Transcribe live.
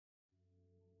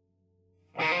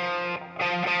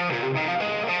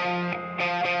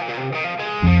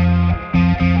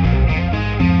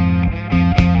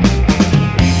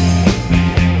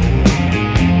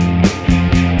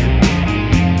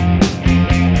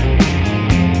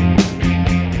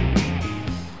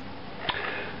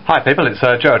Hi people, it's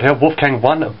Gerald here,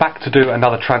 Wolfgang1, back to do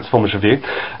another Transformers review.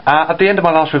 At the end of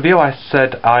my last review I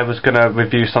said I was going to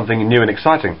review something new and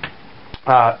exciting.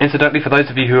 Incidentally, for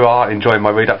those of you who are enjoying my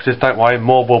reduxes, don't worry,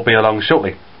 more will be along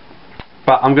shortly.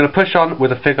 But I'm going to push on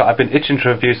with a figure I've been itching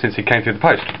to review since he came through the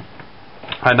post.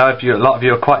 I know a lot of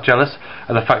you are quite jealous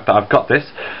of the fact that I've got this,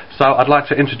 so I'd like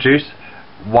to introduce,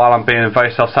 while I'm being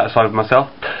very self-satisfied with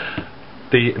myself,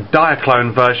 the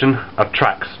Diaclone version of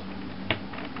Trax.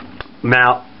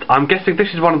 Now, I'm guessing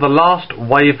this is one of the last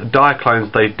wave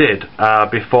Diaclones they did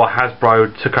before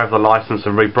Hasbro took over the license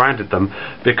and rebranded them,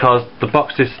 because the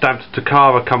box is stamped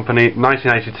Takara Company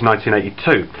 1980 to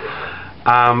 1982.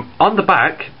 On the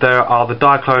back there are the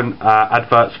Diaclone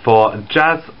adverts for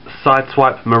Jazz,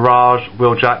 Sideswipe, Mirage,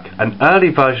 Wheeljack, an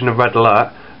early version of Red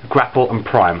Alert, Grapple and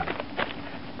Prime.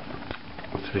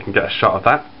 Let's see if we can get a shot of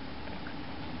that.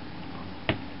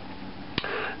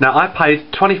 Now, I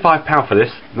paid £25 for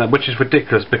this, which is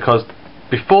ridiculous because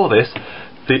before this,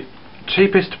 the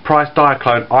cheapest price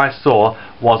Diaclone I saw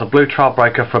was a blue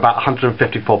Trailbreaker for about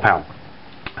 £154.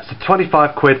 So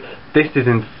 25 quid, this is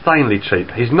insanely cheap.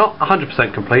 He's not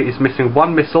 100% complete, he's missing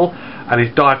one missile and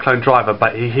his Diaclone driver,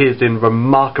 but he is in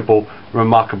remarkable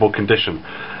condition.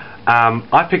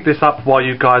 I picked this up while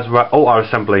you guys were at Auto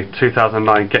Assembly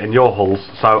 2009 getting your hauls,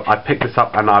 so I picked this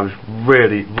up and I was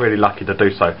really lucky to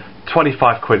do so.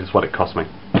 25 quid is what it cost me.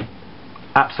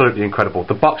 Absolutely incredible.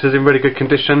 The box is in really good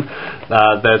condition.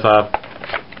 There's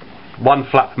one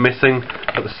flap missing,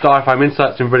 but the styrofoam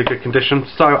insert's in really good condition.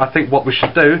 So I think what we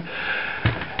should do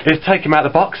is take him out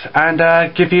of the box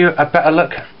and give you a better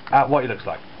look at what he looks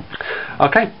like.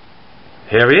 Okay,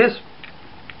 here he is.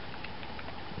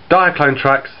 Diaclone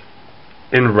Trax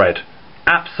in red.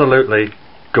 Absolutely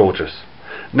gorgeous.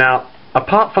 Now,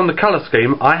 apart from the colour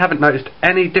scheme, I haven't noticed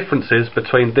any differences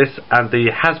between this and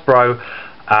the Hasbro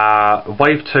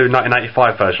Wave 2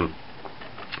 1985 version.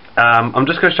 I'm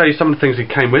just going to show you some of the things he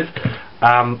came with.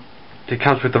 He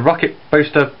comes with the rocket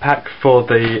booster pack for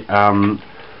the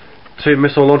 2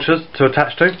 missile launchers to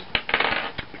attach to.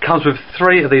 It comes with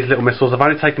 3 of these little missiles. I've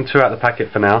only taken 2 out of the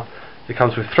packet for now. He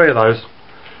comes with 3 of those,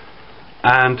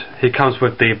 and he comes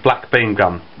with the black beam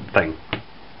gun thing,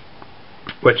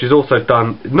 which is also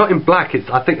done not in black.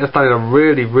 I think it's done in a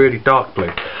really dark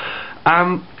blue.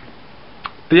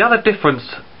 The other difference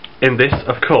in this,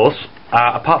 of course,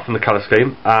 apart from the colour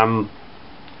scheme,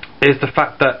 is the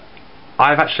fact that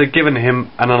I've actually given him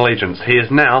an allegiance. He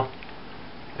is now,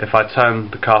 if I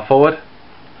turn the car forward,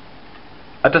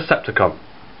 a Decepticon.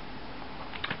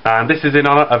 And this is in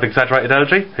honour of Exaggerated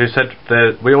Energy, who said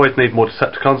that we always need more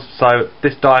Decepticons, so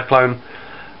this Diaclone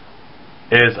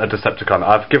is a Decepticon.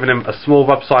 I've given him a small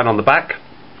rub sign on the back,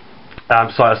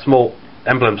 sorry, a small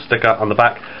emblem sticker on the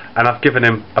back, and I've given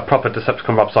him a proper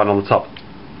Decepticon rub sign on the top.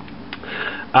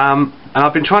 And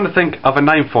I've been trying to think of a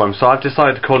name for him, so I've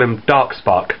decided to call him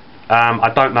Darkspark. I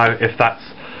don't know if that's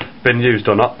been used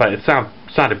or not, but it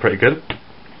sounded pretty good.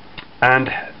 And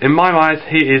in my eyes,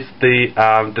 he is the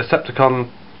Decepticon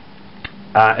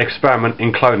experiment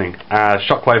in cloning.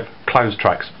 Shockwave clones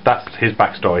Trax. That's his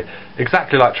backstory.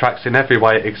 Exactly like Trax in every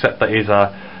way, except that he's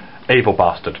a evil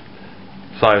bastard.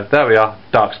 So there we are,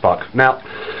 Darkspark. Now,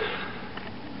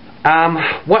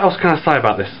 what else can I say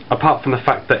about this, apart from the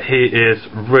fact that he is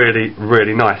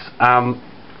really nice?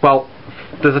 Well,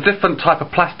 there's a different type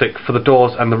of plastic for the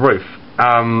doors and the roof.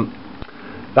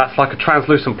 That's like a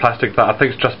translucent plastic that I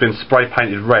think has just been spray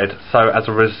painted red, so as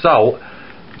a result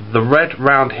the red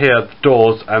round here, the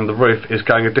doors and the roof, is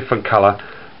going a different colour,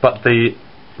 but the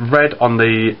red on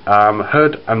the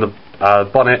hood and the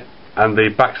bonnet and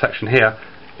the back section here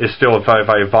is still a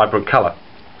very vibrant colour.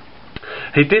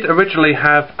 He did originally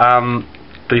have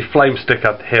the flame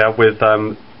sticker here with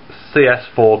CS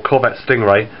for Corvette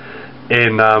Stingray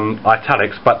in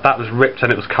italics, but that was ripped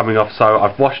and it was coming off, so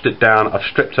I've washed it down, I've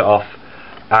stripped it off,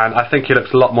 and I think he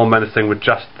looks a lot more menacing with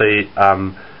just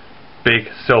the big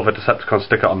silver Decepticon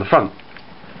sticker on the front.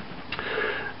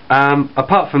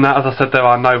 Apart from that, as I said, there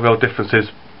are no real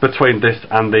differences between this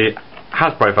and the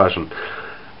Hasbro version.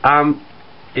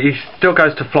 He still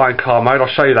goes to flying car mode. I'll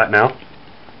show you that now.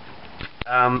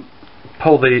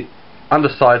 Pull the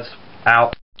undersides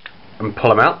out and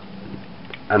pull them out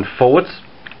and forwards.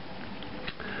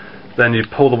 Then you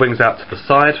pull the wings out to the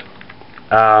side.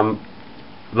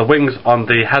 The wings on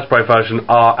the Hasbro version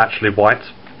are actually white.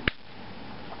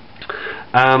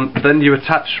 Then you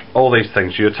attach all these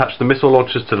things. You attach the missile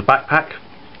launchers to the backpack.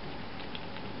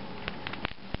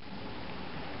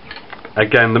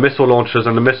 Again, the missile launchers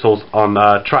and the missiles on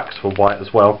Trax were white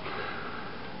as well.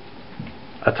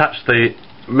 Attach the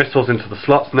missiles into the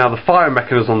slots. Now the firing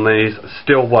mechanisms on these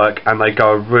still work and they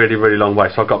go a really long way,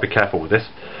 so I've got to be careful with this.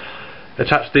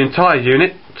 attach the entire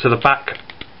unit to the back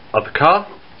of the car,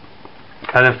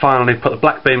 and then finally put the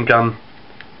black beam gun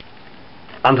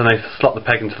underneath, slot the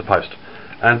peg into the post,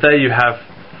 and there you have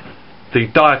the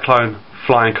Diaclone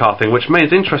flying car thing, which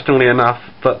means, interestingly enough,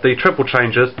 that the triple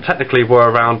changers technically were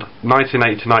around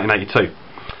 1980 to 1982.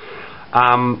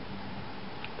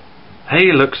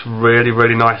 He looks really,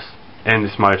 really nice in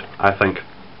this mode, I think.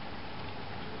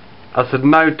 As I said,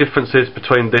 no differences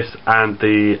between this and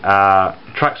the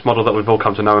Trax model that we've all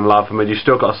come to know and love. I mean, you've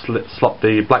still got to slot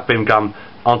the black beam gun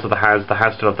onto the hands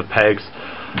still have the pegs.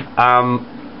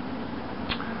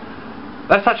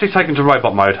 Let's actually take into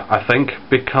robot mode, I think,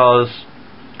 because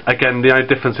again, the only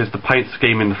difference is the paint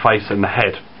scheme in the face and the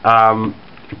head.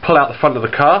 You pull out the front of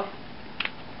the car,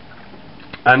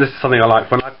 and this is something I like.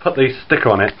 When I put the sticker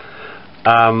on it,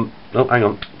 oh, hang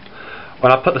on.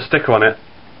 When I put the sticker on it,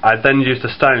 I then used a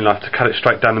Stanley knife to cut it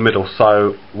straight down the middle,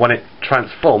 so when it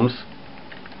transforms,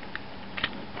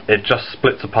 it just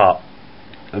splits apart.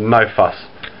 No fuss.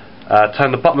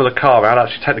 Turn the bottom of the car around,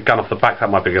 actually take the gun off the back, that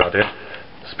might be a good idea.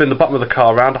 Spin the bottom of the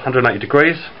car around 180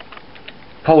 degrees,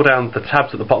 pull down the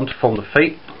tabs at the bottom to form the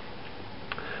feet.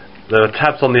 There are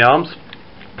tabs on the arms,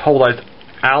 pull those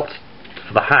out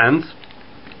for the hands,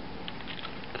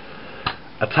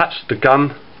 attach the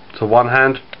gun to one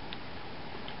hand,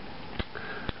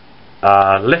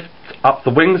 lift up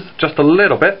the wings just a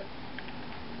little bit,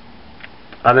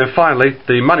 and then finally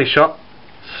the money shot,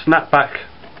 snap back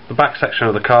the back section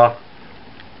of the car,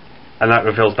 and that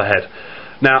reveals the head.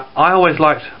 Now, I always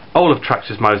liked all of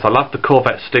Trax's modes. I loved the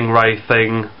Corvette Stingray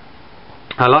thing,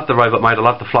 I loved the robot mode, I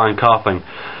loved the flying car thing.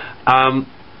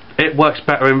 It works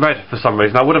better in red for some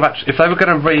reason. I would have actually, if they were going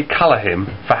to recolour him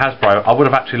for Hasbro, I would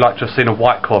have actually liked to have seen a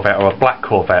white Corvette or a black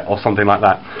Corvette or something like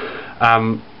that.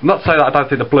 Not to say that I don't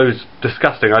think the blue's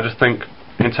disgusting, I just think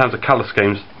in terms of colour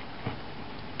schemes,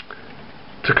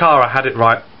 Takara had it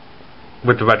right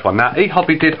with the red one. Now,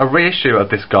 eHobby did a reissue of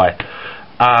this guy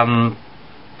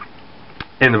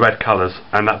in the red colours,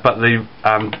 and that, but the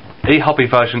eHobby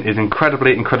version is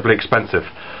incredibly expensive.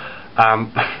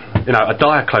 You know, a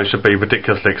Diaclone should be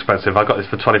ridiculously expensive. I got this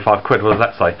for 25 quid, what does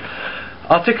that say?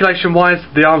 Articulation wise,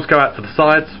 the arms go out to the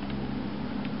sides,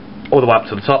 all the way up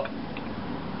to the top,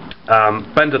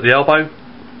 bend at the elbow,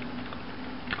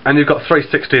 and you've got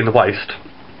 360 in the waist,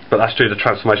 but that's due to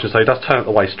transformation, so he does turn at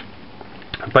the waist,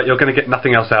 but you're going to get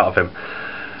nothing else out of him.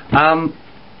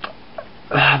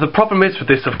 The problem is with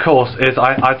this, of course, is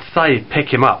I'd say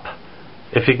pick him up.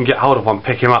 If you can get hold of one,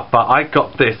 pick him up, but I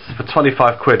got this for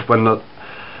 25 quid when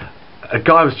a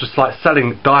guy was just like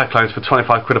selling Diaclones for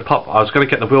 25 quid a pop. I was going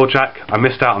to get the wheeljack, I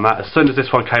missed out on that. As soon as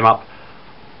this one came up,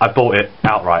 I bought it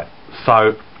outright.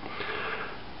 So,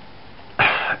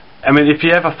 I mean, if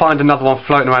you ever find another one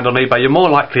floating around on eBay, you're more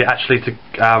likely actually to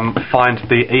find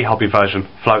the eHobby version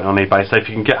floating on eBay. So if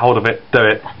you can get hold of it, do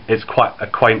it. It's quite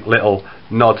a quaint little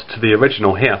nod to the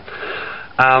original here.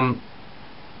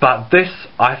 But this,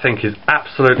 I think, is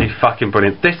absolutely fucking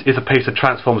brilliant. This is a piece of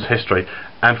Transformers history,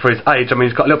 and for his age, I mean,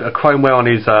 he's got a little bit of chrome wear on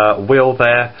his wheel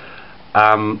there,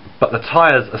 but the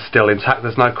tyres are still intact,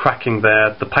 there's no cracking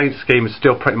there, the paint scheme is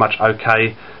still pretty much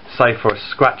okay, save for a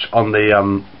scratch on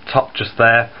the top just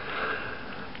there.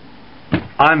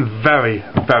 I'm very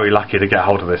lucky to get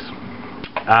hold of this.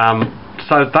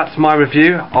 So that's my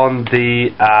review on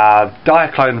the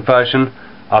Diaclone version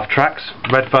of Trax,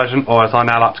 red version, or as I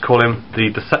now like to call him,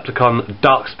 the Decepticon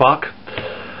Darkspark.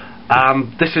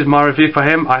 This is my review for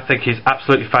him. I think he's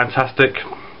absolutely fantastic.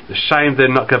 It's a shame there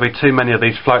are not going to be too many of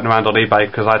these floating around on eBay,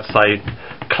 because I'd say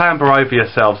clamber over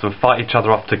yourselves and fight each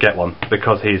other off to get one,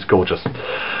 because he's gorgeous.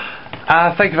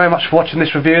 Thank you very much for watching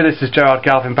this review. This is Gerard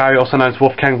Galvin Barry, also known as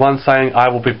Wolfgang1, saying I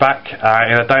will be back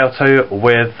in a day or two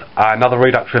with another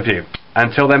Redux review.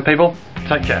 Until then, people,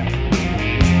 take care.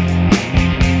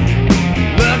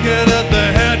 Looking at the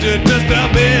hedge, it just a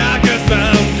be